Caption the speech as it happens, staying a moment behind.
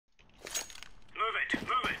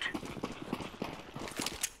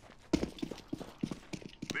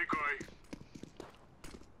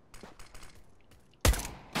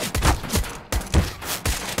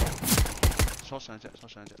上隻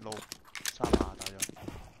路3碼打咗。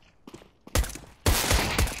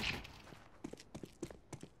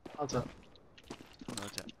嗰隻。仲有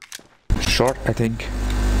隻。Short, I think.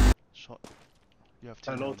 Short. You have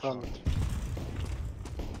I know short.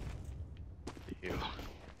 屌，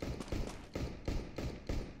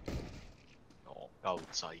我鳩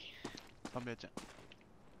仔。分俾一隻。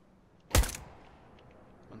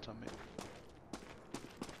揾親未？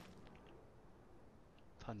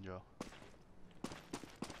吞咗。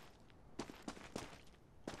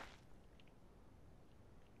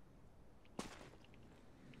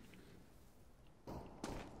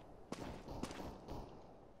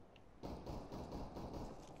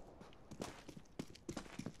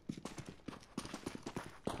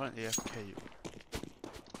可能 AFK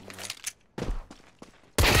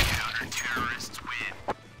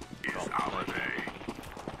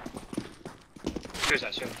追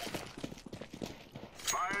晒先。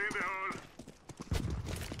Fire in the hole.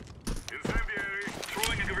 Incendiary.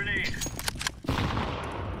 Throwing a grenade.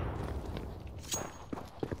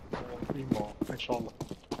 邊個？係錯啦。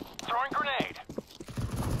Throwing grenade.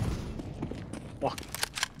 哇！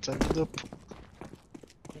整都。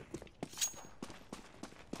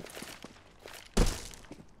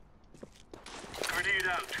Grenade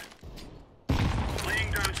out.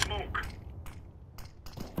 Laying down smoke.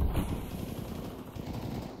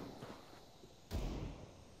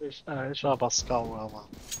 誒，仲有把 skull 㗎嘛？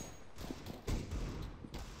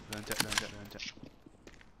兩隻。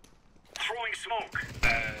Throwing smoke.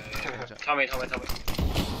 偷尾。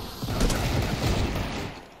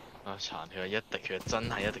啊！殘血一滴血，真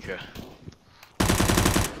係一滴血。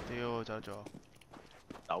屌，走咗。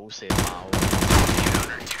狗射爆。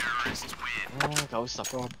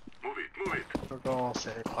90個。Move it. 嗰個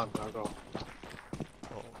社群嗰個。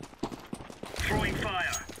Throwing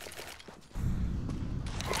fire.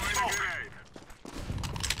 Throwing a grenade.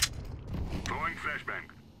 Throwing flashbang.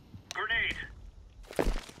 Grenade.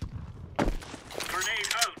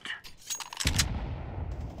 Grenade out.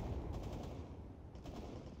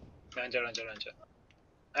 兩隻。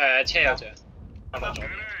車有隻。啱啱咗。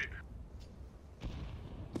Grenade.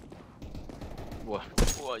 哇！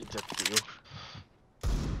隻屌。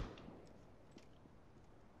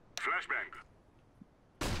Flashbang.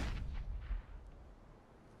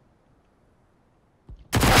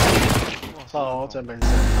 我隻未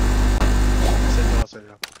死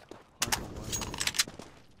咗。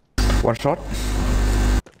One shot.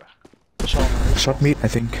 Shot meat, I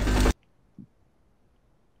think.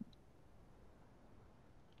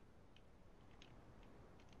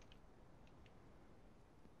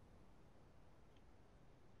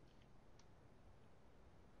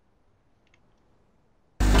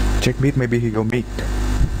 Check meat, maybe he go meat.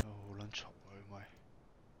 好撚嘈啊！因為。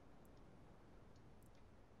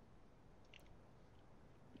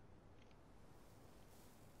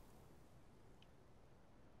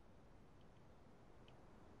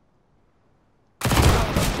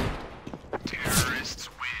Terrorists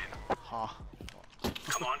win. 嚇！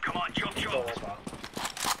 Come on, jump.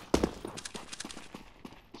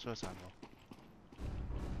 衰晒我。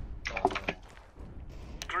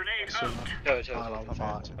 Grenade out. 出去諗法。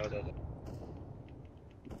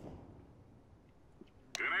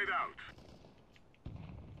Grenade out.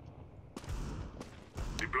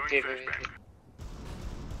 Deploying flashbang.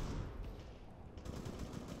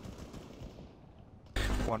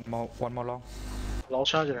 One more long. 攞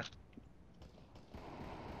槍住。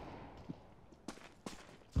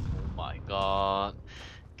Oh my god！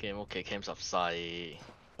 game 屋企 cam 10世。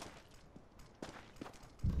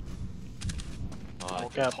有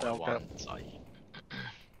gap 有 gap 仔。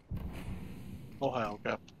都係有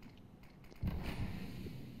gap。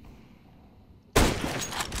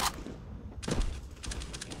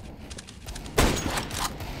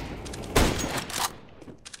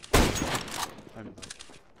睇唔到。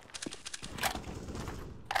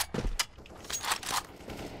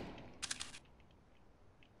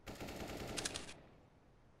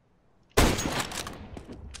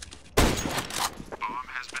Bomb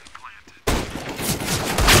has been planted.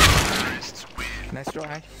 Terrorists win. Nice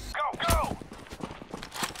try. Go.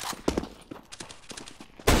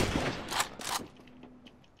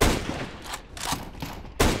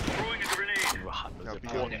 Throwing a grenade. 哇！行到隻有邊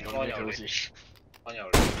波咁好似。安有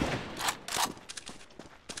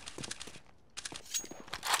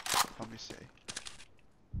後面死。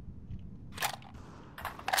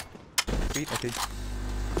 Meat, I think.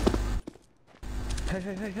 Hey.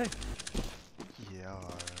 Yeah.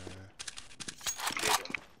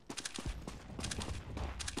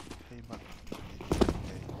 希乜？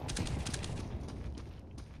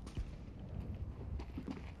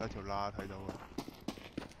有條罅睇到啊！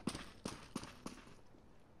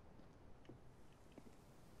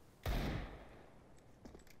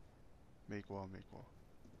未過未過。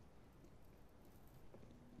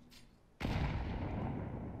哇，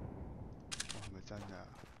係咪真㗎？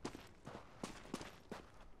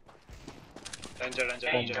兩隻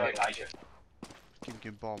見唔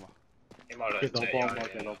見波嘛？起碼兩隻。見到波，我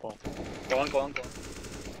見到波。講。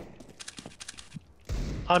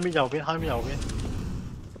下面右邊，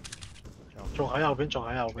仲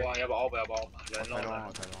喺右邊。哇！有把兩睇咯，窿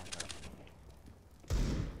我睇咯。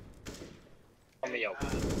後面右邊。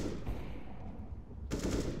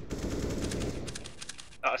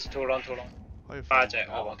啊 ，too long。可以花隻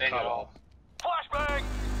我卡落。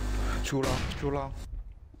 Too long。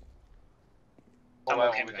三個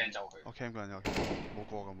cam 緊。我 cam 緊有冇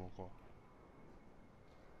過。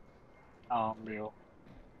3秒，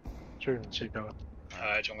追唔切㗎。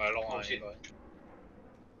係，仲係窿啊應該。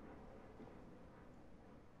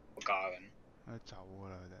我架緊。走㗎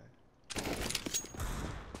啦佢哋。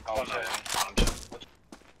爆場。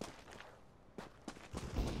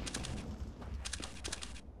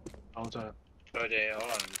爆場。佢哋可能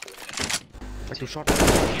半 Take two shot.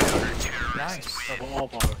 Nice. 有個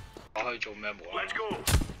off 佢。我可以做咩無啦啦？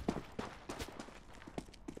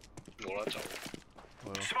冇得做。係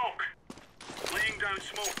咯。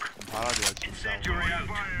唔怕啦，仲有錢收。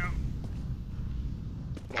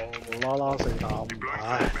無啦啦4打5，唉。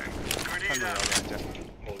吞度有兩隻。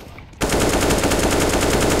冇。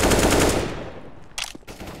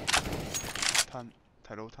吞，睇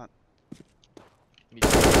到吞。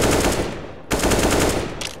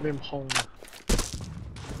咩空啊？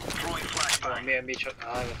咩搣出？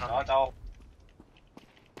唉，個坑。走。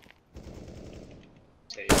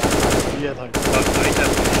死。啲嘢睇。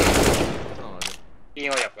邊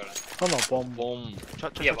個入㗎啦？分流幫，boom，出。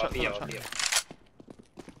邊入。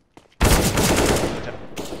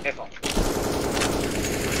咩房？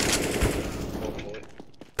冇。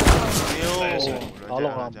打落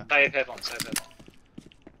啦。低 pair 房。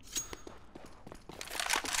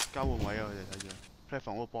交換位啊！佢哋睇住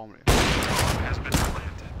 ，platform 嗰個幫嚟。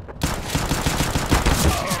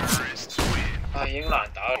啊，已經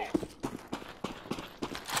難打啦。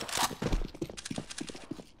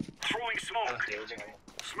屌正咁。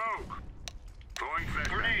偷一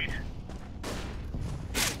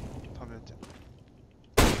隻。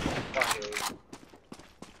哇屌！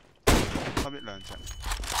偷兩隻。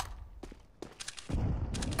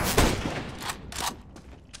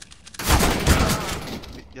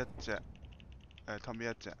搣一隻。偷搣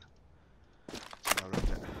一隻。有兩隻。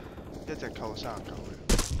一隻扣39嘅。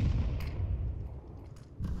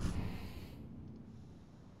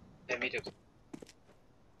你搣條。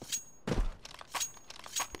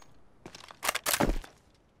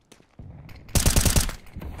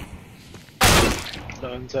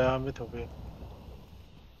兩隻啊，咩圖標？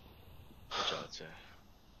仲有隻。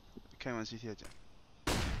Cam 緊 CT 一隻。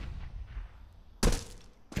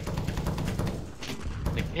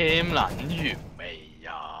你 cam 撚完未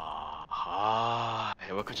啊？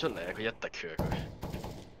唉，喂佢出嚟啊！佢一滴血啊佢。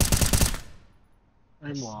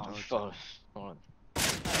你話可能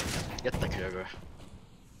一滴血啊佢。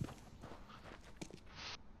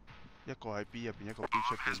一個喺 B 入邊，一個 B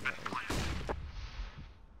出邊嘅。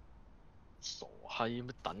傻閪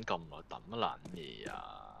咩等咁耐等乜撚嘢啊！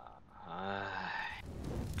唉。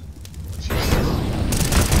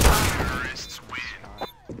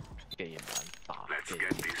機唔撚打機。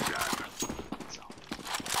走。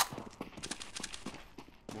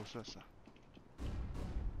冇出曬。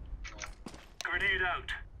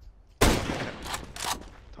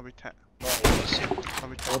偷邊踢？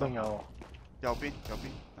我定有。右邊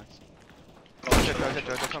，nice。有隻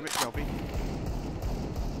偷邊右邊。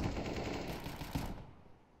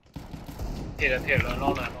撇兩窿。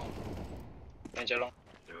兩隻窿。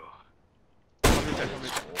偷邊隻。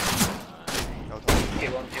有圖。撇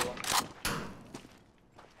one。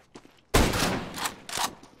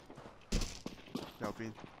右邊。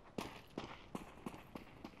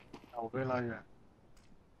右邊拉嘅。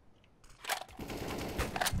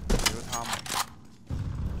如果貪嚟。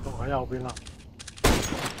仲喺右邊啦。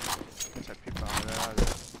一齊撇爆佢啦！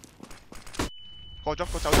過咗，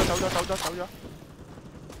走咗。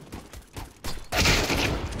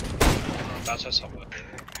打70啊！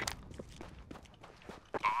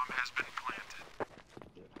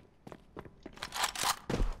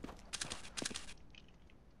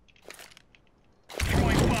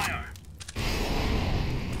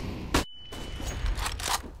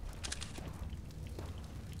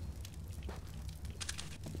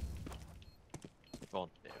乾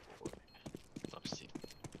掉會，十時。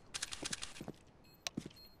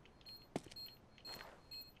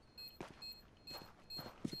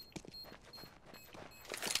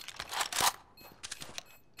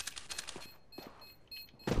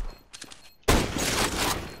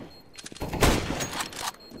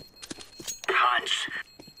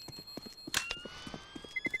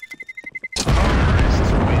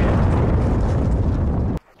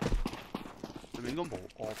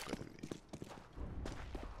drop 嘅定點？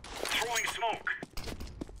 Throwing smoke.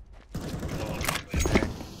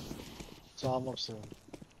 3粒線，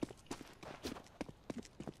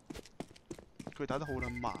佢打得好撚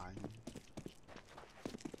慢。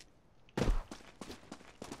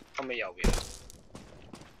後尾右邊。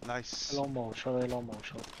Nice。攞冇出，你攞冇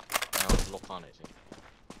出。碌翻嚟先。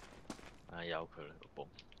由佢啦個波。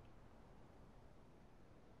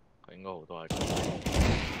佢應該好多係。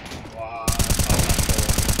哇！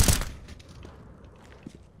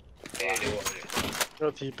飛了喎佢哋。呢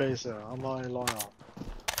個 T base 啊，啱啱 A long 有。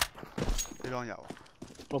A long 有。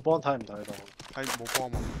個幫睇唔睇到？係冇幫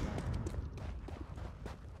喎。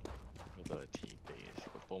呢度係 T 地嘅，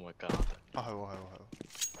個波咪加嘅。啊係喎係喎係喎。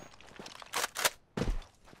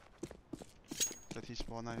就 T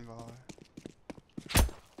spawn 啦應該。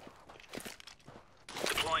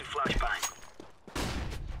Deploying flashbang.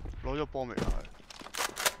 攞咗波未啊佢？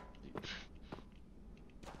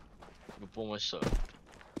個波咪上。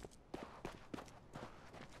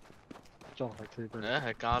仲係 T base。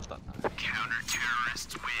係加特。Counter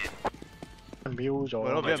terrorists win. 瞄咗。咪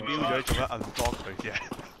咯，俾人瞄咗，做乜 unblock 佢啫？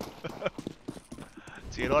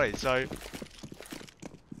自己攞嚟追。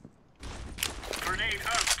Grenade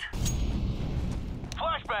out.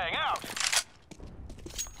 Flashbang out.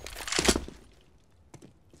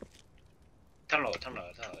 吞落啫。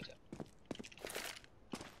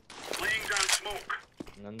Laying down smoke.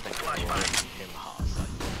 肯定有人 game 下世。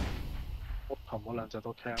我頭嗰兩隻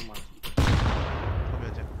都 cam 啊。後邊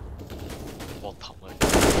一隻。膊頭啊！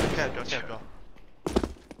入咗。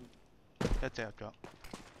一隻入咗。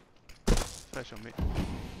Flash 上面。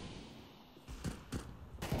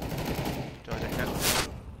仲有隻 cat。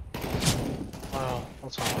哎呀，好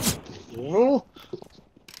慘啊！屌！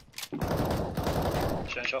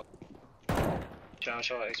上咗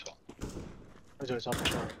X 王。佢就執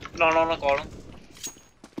出。啷過咯。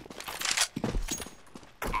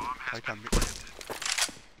喺近邊。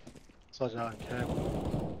實有人 cam。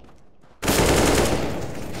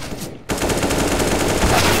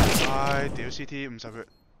唉，屌 CT 50血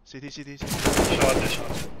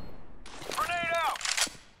 ，CT。short。Grenade out.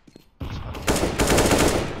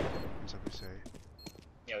 50血死。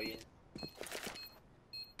有煙。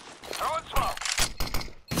Throwing smoke.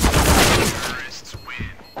 Terrorists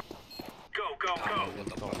win. Go.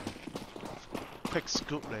 Quick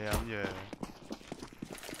scoop 嚟啊咁樣。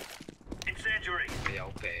Incendiary. 你有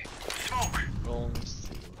病。Smoke. 光少。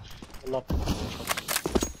粒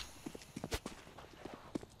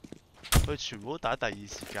佢全部都打第二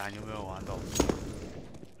時間咁樣玩到。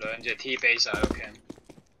兩隻 T base 喺度 cam，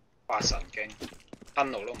 發神經，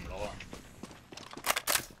登路都唔攞啊！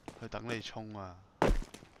佢等你衝啊！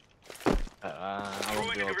係啦，啱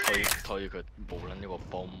啱俾我推佢冇撚一個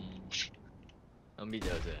泵，咁搣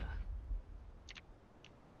咗隻。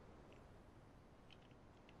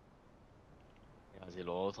有時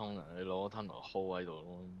攞通人，你攞吞落 hold 喺度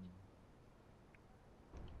咯。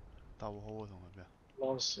鬥好啊，同佢咩啊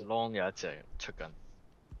long 有一隻出緊，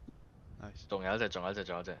 ？Nice。仲有一隻，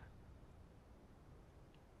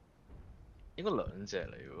應該兩隻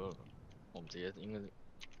嚟喎，我唔知啊，應該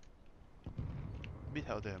mid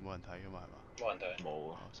頭我哋係冇人睇噶嘛係嘛？冇人睇。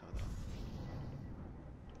冇啊。哦，收到。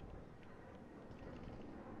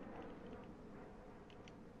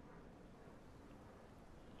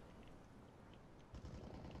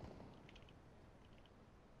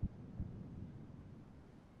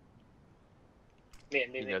咩？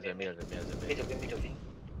邊有隻？呢度邊？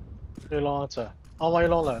 A long 一隻，啱啱 A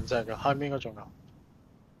long 兩隻嘅，下面應該仲有。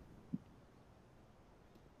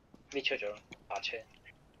搣出咗，下車。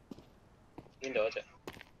邊度一隻？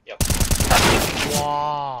入。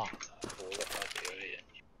哇！好碌啊！屌你嘢！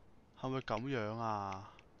係咪咁樣啊？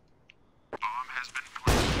 Bomb has been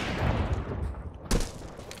planted.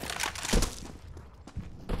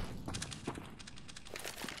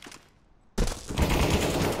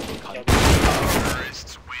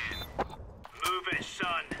 Terrorists win. Move it,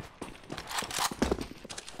 son.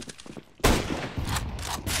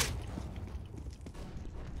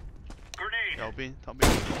 右邊，頭邊。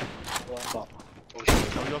100。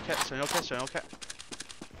上咗 cat。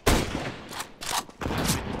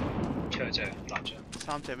出咗隻藍張。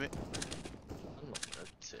三隻咩？龍一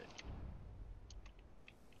隻。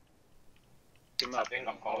點啊？邊咁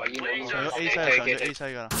講啊？煙上咗 A 西啦，上咗 A 西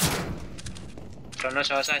㗎啦。上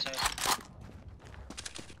咗西。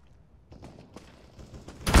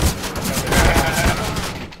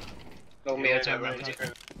路尾一隻啦，唔知。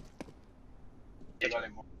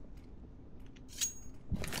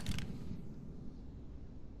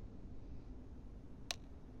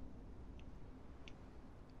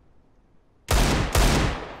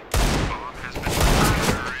Bomb has been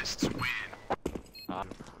planted.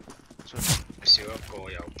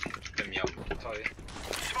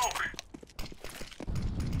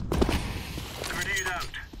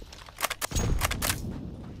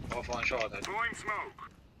 我放 short 睇。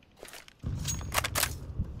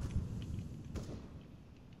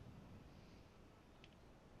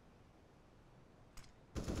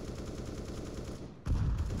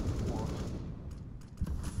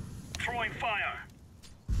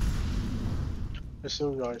佢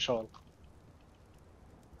燒咗喺 short。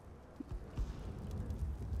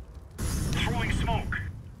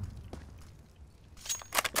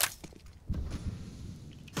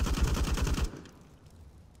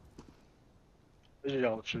跟住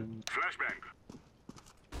又轉。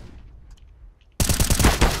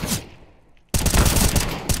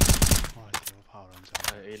哇！屌炮撚仔。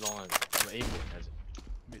係 A long 啊，係咪 A 門啊？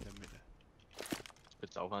搣啊搣啊！佢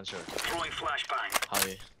走翻出去。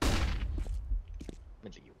係。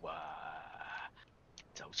咩料啊？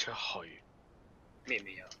走出去。咩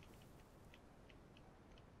未有？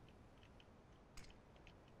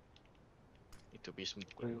呢條 B 先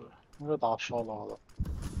佢應該打 short 咯，我覺得。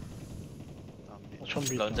出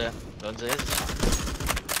面兩隻一齊。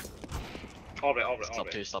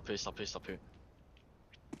十血。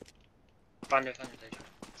翻咗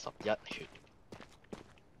11血。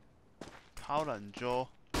炮撚咗。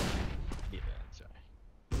呢兩隻。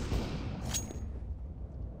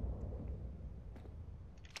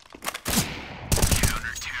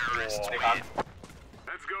哇！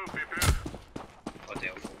我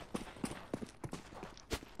掉。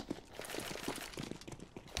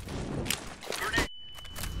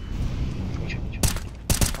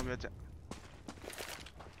後面一隻。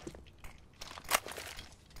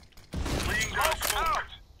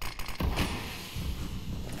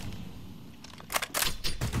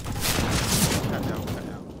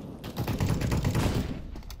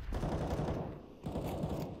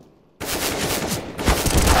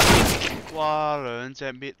哇！兩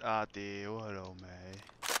隻搣啊！屌佢老味。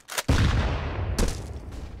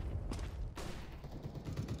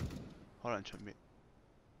可能出搣。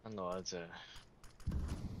跟落一隻。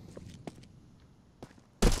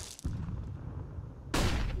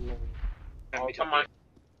今晚。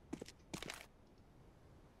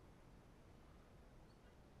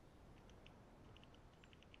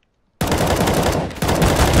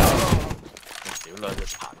屌兩隻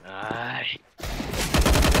殘，唉！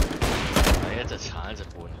係一隻殘一隻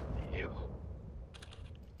半，屌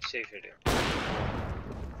 ！save 佢哋。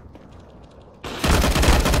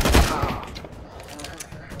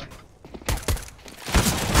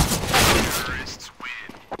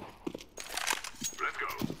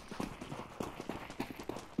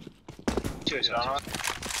最上。佢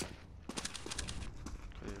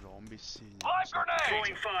哋攞搣先。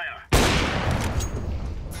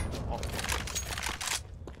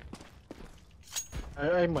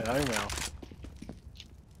A 門啊 A 門啊！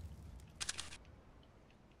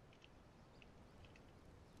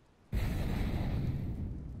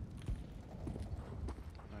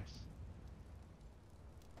 Nice。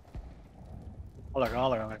我嚟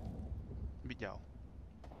緊。搣油。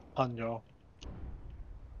褪咗。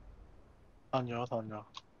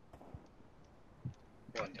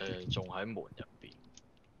仲喺門入邊。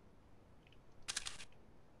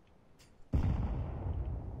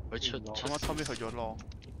佢出啱啱後尾去咗咯。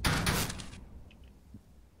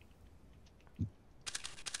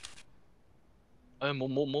冇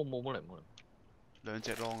嚟。兩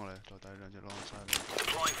隻 long 啊你，到底兩隻 long 晒。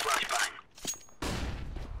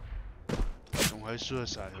仲喺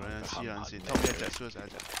suicide 嗰陣黐撚線，後面一隻 suicide 一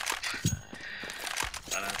隻。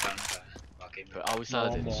等。佢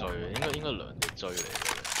outside 一隻追，應該兩隻追嚟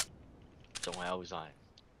嘅，仲係 outside。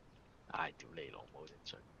唉，屌你老母隻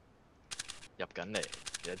追！入緊嚟，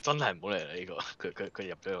其實真係唔好嚟啦呢個，佢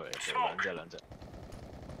入咗入嚟，兩隻，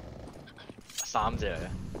三隻嚟嘅，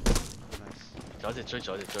左一隻追。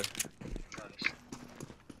少隻，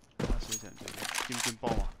尖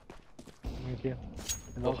幫啊！唔知啊，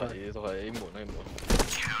都係門。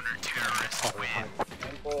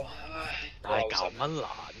唉，搞乜撚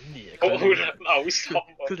嘢？好嘔心啊！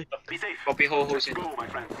嗰邊好先。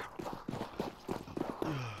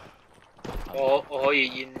我可以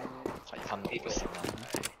煙提分呢個先啦。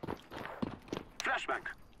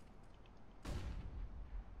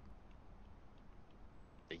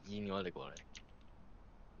你煙嘅話，你過嚟，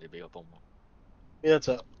你俾個幫我。呢一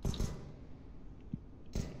隻。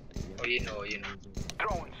我煙。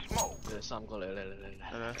三個嚟，去，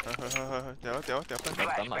掉分。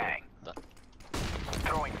等埋，得。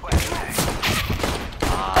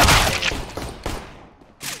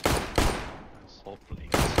好嚟。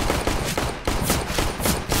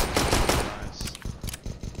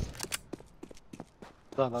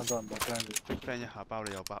得， plan 一下包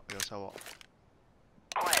你有收穫。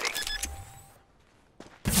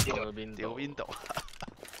到咗邊屌度？邊度？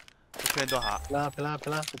聽到下，啦，俾啦，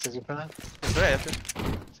你直接俾啦。入咗嚟，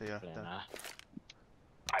死啦！得。靚啊！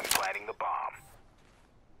 I'm planting the bomb.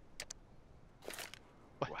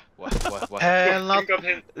 喂！聽啦，邊個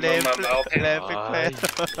拼？唔靚係我拼。靚 big plan。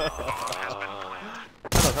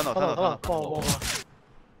吞落，幫我。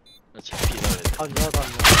一齊撇啦你哋。吞咗。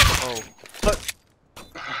哦。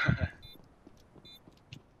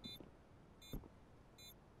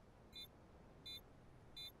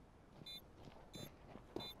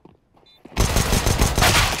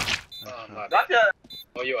唔係，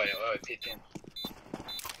我以為我係撇添。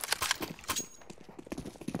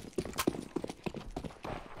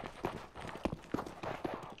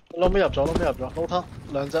撈尾入咗，撈吞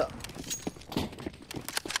兩隻。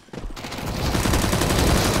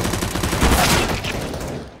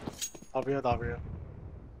打邊啊！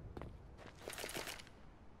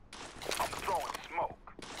 I'm throwing smoke.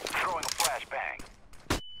 Throwing a flashbang.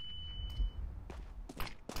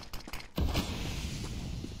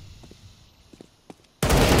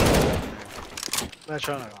 咩槍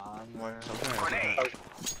嚟㗎？手槍嚟。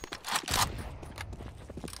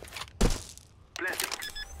 Blessing.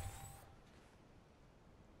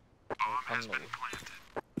 吞路。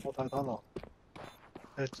我睇吞落。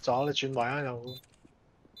你轉位啊又。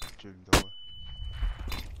轉唔到啊！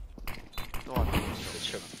都話出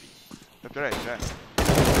邊。入咗嚟啫。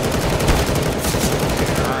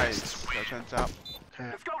Nice， 有槍執。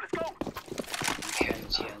Let's go.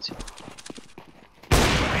 黐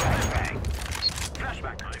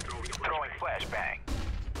Flashbang. Throwing flashbang.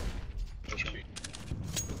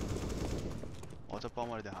 我執幫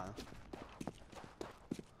你哋行。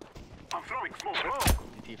 I'm throwing smoke.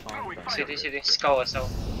 D 翻。CD 收啊收。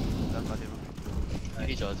兩個點啊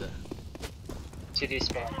D 咗一隻。CD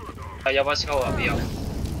spawn。係有把收啊邊有？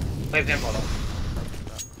可以拼火咯。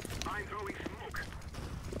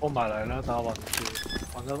搬埋嚟啦，打暈住，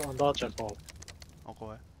揾多一隻波。我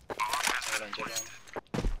過去。有兩隻咯。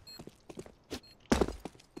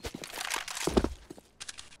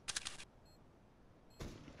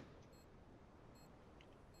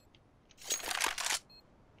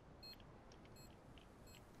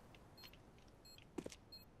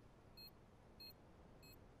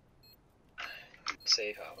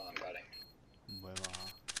safe 啊，可能隔離。唔會嘛？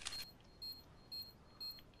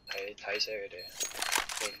睇死佢哋。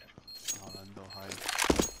我撚到閪。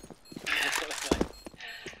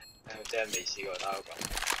真係未試過打到咁。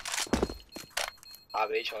打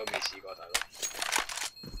比賽都未試過，大佬。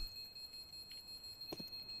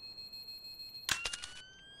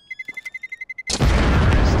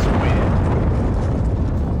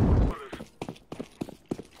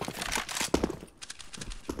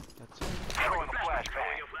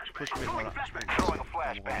push mid 好啦。Throwing a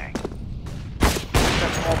flashbang.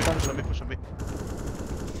 push mid push mid。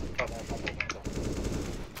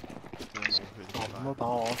唔好打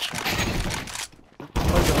我槍。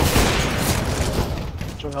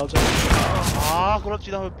仲有隻。啊！嗰粒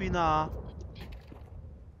子彈去邊啊？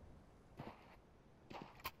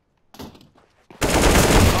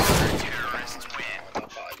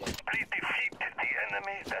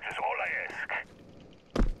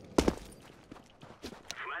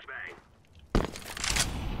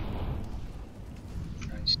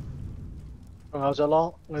 仲有隻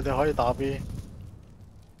咯，你哋可以打 B。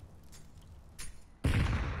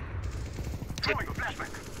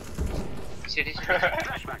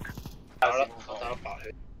打啦，我打得白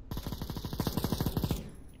血。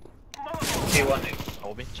K1 嚟，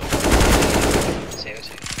後邊做。射咗射。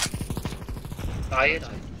打嘢打，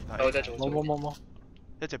我真係做。冇。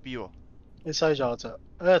一隻 B 喎。你西咗隻，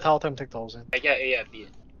睇我剔唔剔到先。係一係 A 一係 B。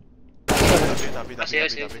打 B。射。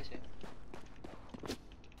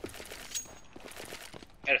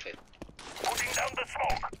Elephant。Putting down the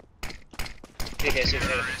smoke. 呢個先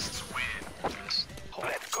Elephant。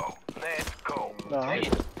 Let's go.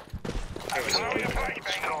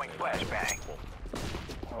 Throwing flashbang.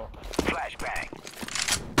 Flashbang.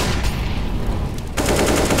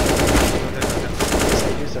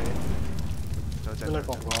 死。仲有隻。你放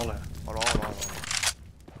唔攞嚟？我攞。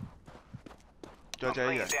仲有隻呢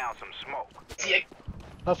Laying 隻。 down some smoke. 知益。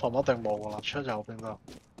一防一定冇㗎啦，出右邊度。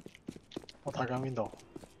我睇緊邊度？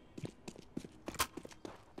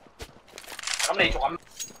咁你做緊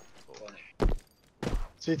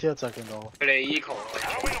？CT 一隻見到。佢哋 eco 咯。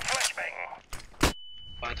 Throwing a flashbang.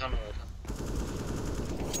 快吞我吞。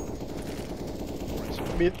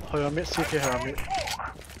搣去啊搣 CT 去啊搣。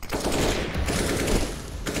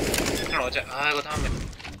吞落隻，唉個貪味，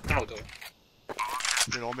吞落到。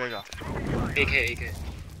你攞咩㗎 AK。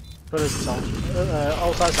佢哋手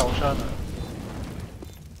歐西手槍啊！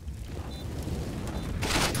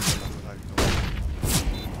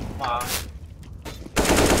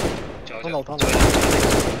吞落吞再落。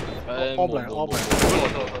誒，op 嚟冇 op 嚟。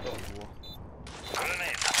多。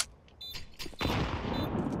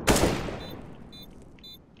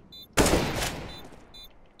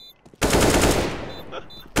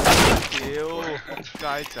屌，街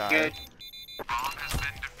仔。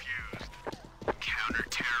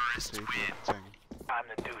死正。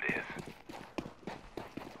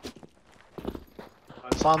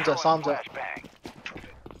三隻。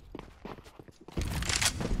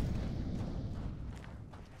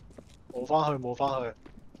冇返去。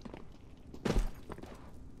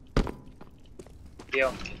B 我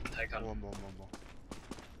唔見睇緊。冇。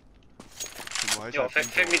全部喺因為我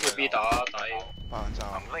fake me to B 打底。拍緊罩。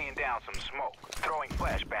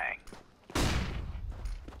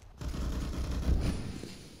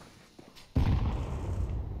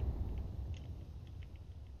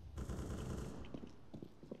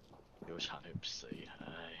屌殘你唔死，唉！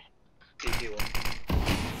 DP 喎。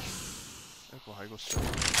一個喺個上。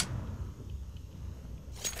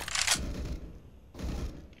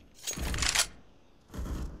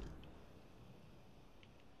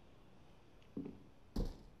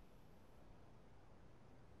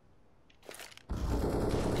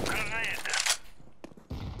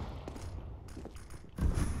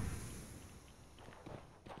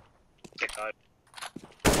極解。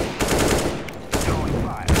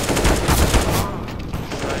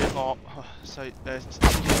細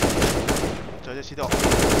仲有隻士多。佢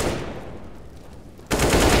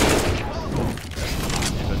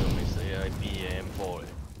仲未死啊 ！BM 波嚟，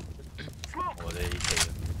我哋 AK 啦，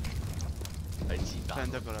睇子彈。聽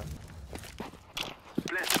得㗎啦。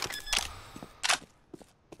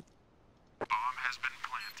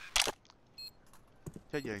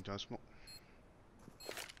一贏仲有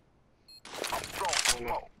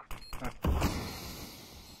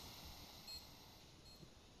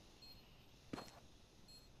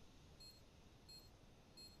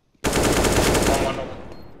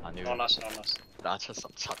last。打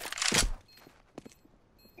77。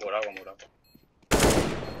冇啦過。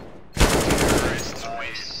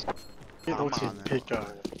Nice。呢度前撇㗎。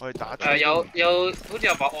我哋打。有好似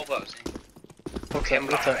有把 over 先。個 cam 一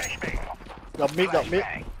隻。入 mid，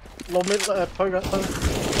 落 mid 推緊。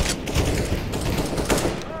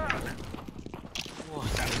哇！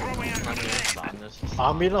散咗。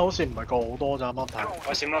打 mid 啦，好似唔係過好多咋，啱啱睇。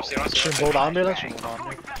我閃啦。全部打 mid 啦，全部打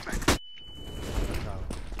mid。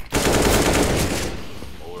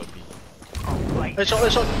冇啦 B。你出。睇。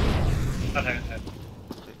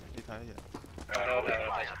你睇一日。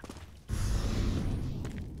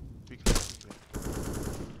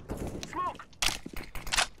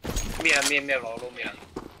咩攞撈咩？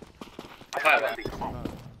翻嚟啦！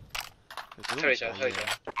推上。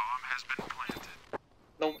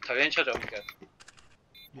撈頭先出咗嘅。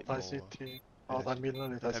睇 CT， 我睇 mid 啦，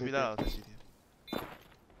你睇 CT。睇 mid 啦，我睇 CT。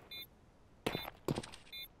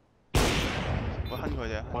我哼佢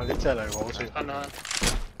哋。哇！呢隻嚟喎，好似。哼啦。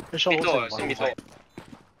啲 shot 好似唔邊係。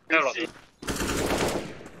咩落啲？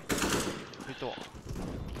呢度。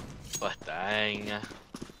喂，頂啊！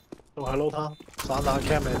仲係撈攤，散打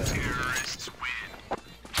cam 你哋。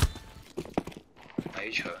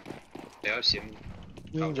底場，你有閃。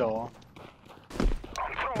煙咗。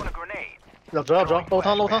入咗，撈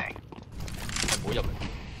攤。唔好入嚟。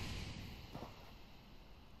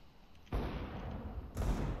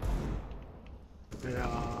咩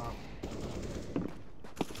啊？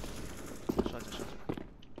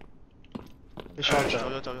啲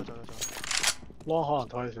shot 走咗。long 可能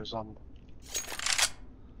推小心。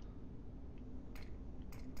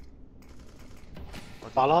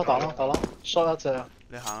打啦 ，shot 一隻啊！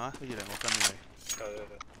你行啊，120我跟住你。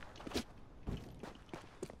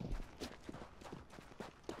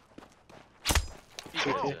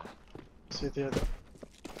CT 一隻，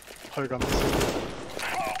去緊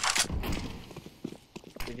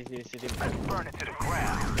CD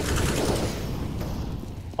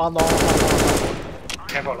翻咯。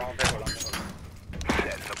careful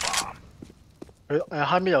佢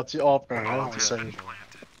後面有支 op 嘅，可能四。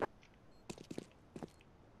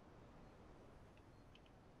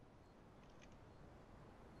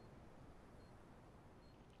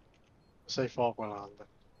4 4㗎啦，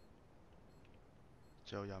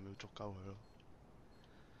最後20秒捉鳩佢咯。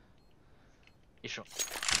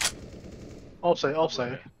op 死，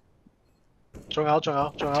仲有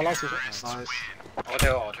last nice。我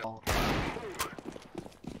跳。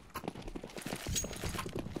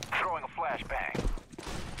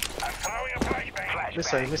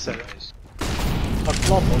miss 死。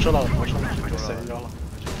lock 唔好出啦，死咗啦。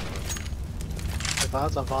你等一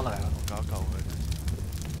陣翻嚟啦。我搞救佢。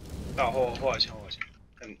但係開槍，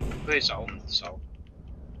佢哋走。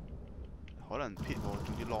可能 pit 喎，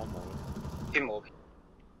總之 long 冇咯。偏冇。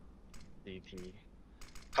 DT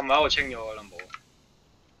琴日我清咗㗎啦冇。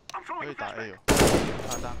可以打 A 喎，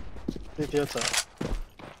打單。呢啲一隻。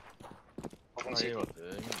我公司或者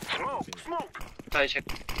低清。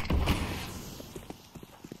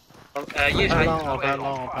依係啦，場我 ban 啦，我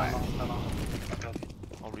ban 啦，係啦。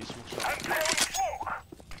我 resmoke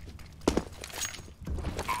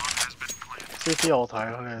CT 我睇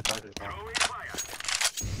佢哋睇其他。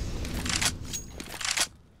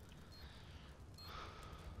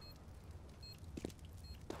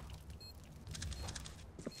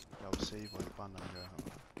有 save 喎，班撚樣係嘛？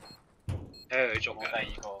睇佢做緊第二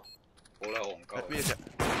個，好啦，戇鳩。邊一隻？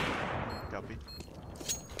右邊。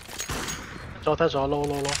再踢咗撈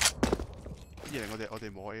撈撈。20我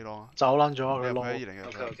哋冇 A 咯。走撚咗佢20撈。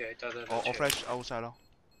嘅。OK，得。我 flash outside 咯。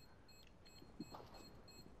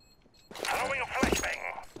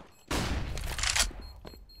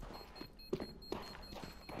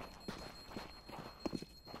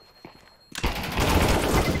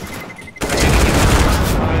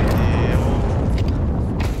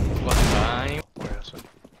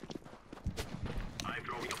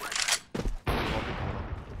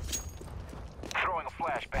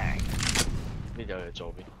呢就係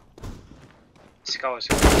左邊。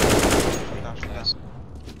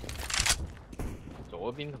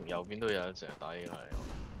左邊同右邊都有一隻打起嚟。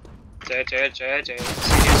這。屌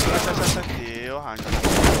行緊。呢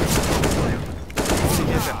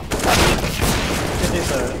啲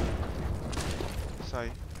就細。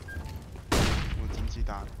換剪子彈。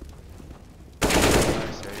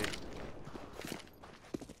死。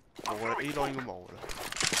冇啦 ，A 咯應該冇啦。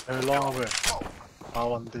係 long 嘅，打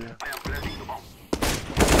穩啲啊！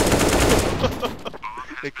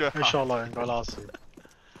你腳你 shot 啦，應該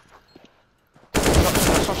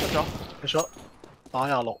last。shot 出咗。你 shot 打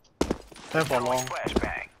26 ，plan for long。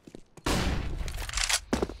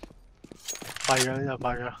廢嘅呢隻廢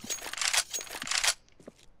嘅。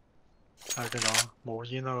係見到冇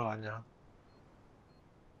煙啦個撚樣。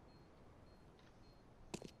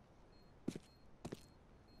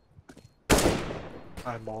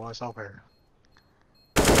係冇啊，收皮。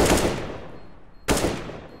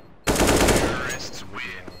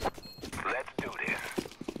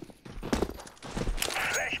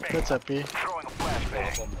一隻 B， 一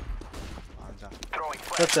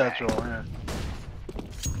隻咗嘅。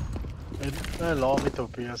你攞 mid to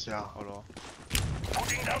B 嘅時候，我攞。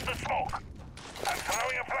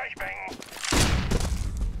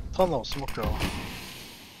tunnel smoke 咗。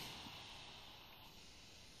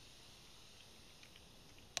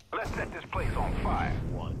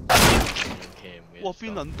哇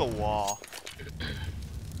邊撚度啊？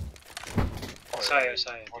嘥。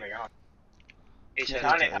我哋而家 A 車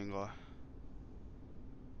應該。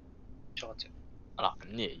錯隻。冷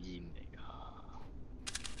嘢煙嚟㗎。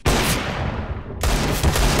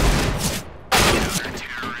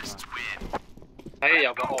睇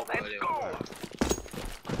有個 op 嗰啲，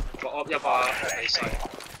個 op 100幾細。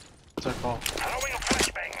隻歌。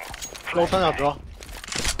撈吞入咗。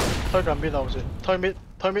推緊邊度先？推 mid。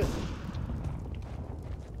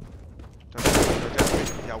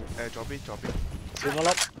左邊。閃一粒。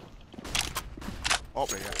op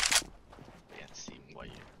嚟嘅。俾人閃鬼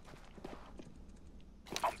嘢。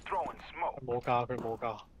冇架，佢冇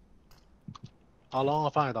架。打咯，我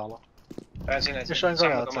翻嚟打咯。等陣先，一雙應該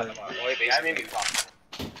有一隻。我可以俾喺邊面發？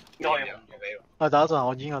應該可以唔俾喎。等一陣，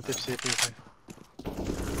我煙個碟先先。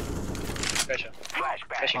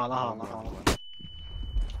行啦。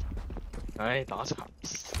唉，打殘。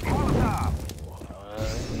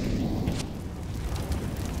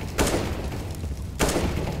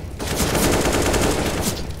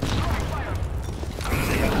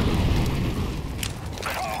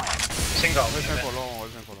升球，我聽過咯，我都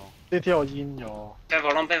聽過咯。呢啲我煙咗。聽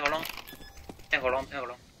過 long。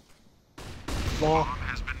咯。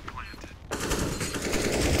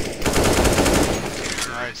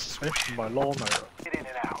Nice。誒，唔係 long 嚟㗎。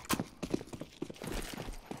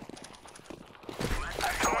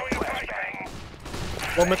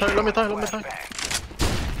攞咪推。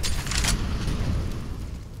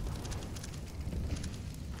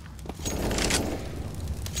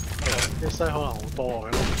啲西可能好多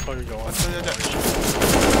啊，佢推咗。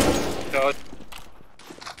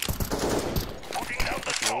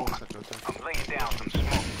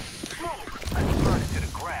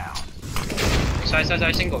細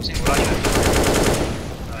single 拉出。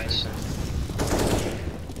Nice。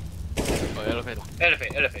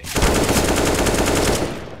Elevate。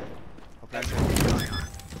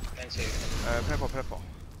platform。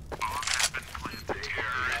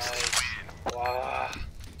哇！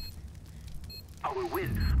 Our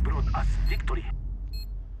win brought us victory.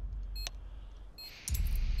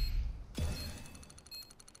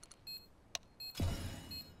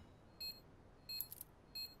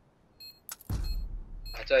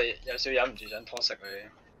 真係有少忍唔住想拖食佢。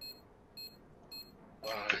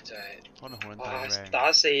哇！真係，可能好撚哇！低 rank。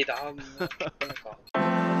打4打5，